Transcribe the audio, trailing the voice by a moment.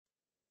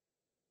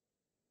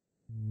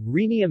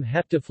Rhenium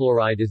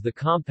heptafluoride is the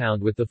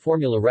compound with the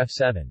formula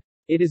Ref7.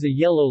 It is a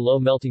yellow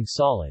low-melting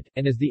solid,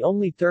 and is the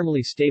only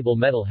thermally stable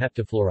metal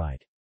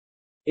heptafluoride.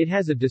 It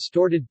has a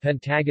distorted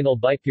pentagonal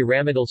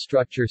bipyramidal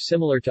structure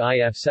similar to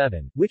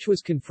IF7, which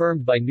was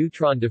confirmed by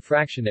neutron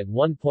diffraction at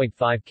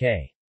 1.5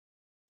 K.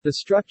 The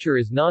structure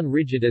is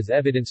non-rigid as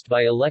evidenced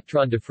by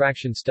electron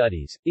diffraction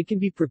studies. It can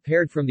be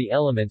prepared from the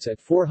elements at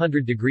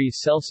 400 degrees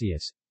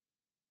Celsius.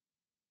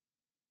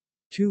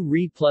 2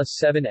 Re plus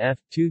 7F,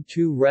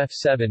 2 Ref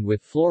 7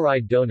 with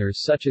fluoride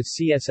donors such as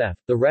CSF,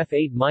 the Ref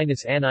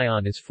 8-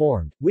 anion is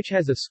formed, which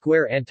has a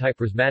square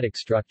antiprismatic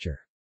structure.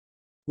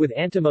 With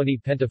antimony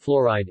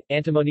pentafluoride,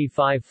 antimony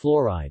 5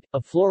 fluoride, a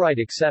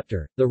fluoride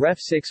acceptor, the Ref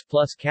 6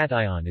 plus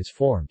cation is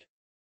formed.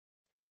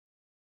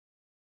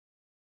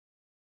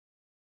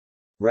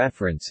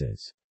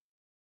 References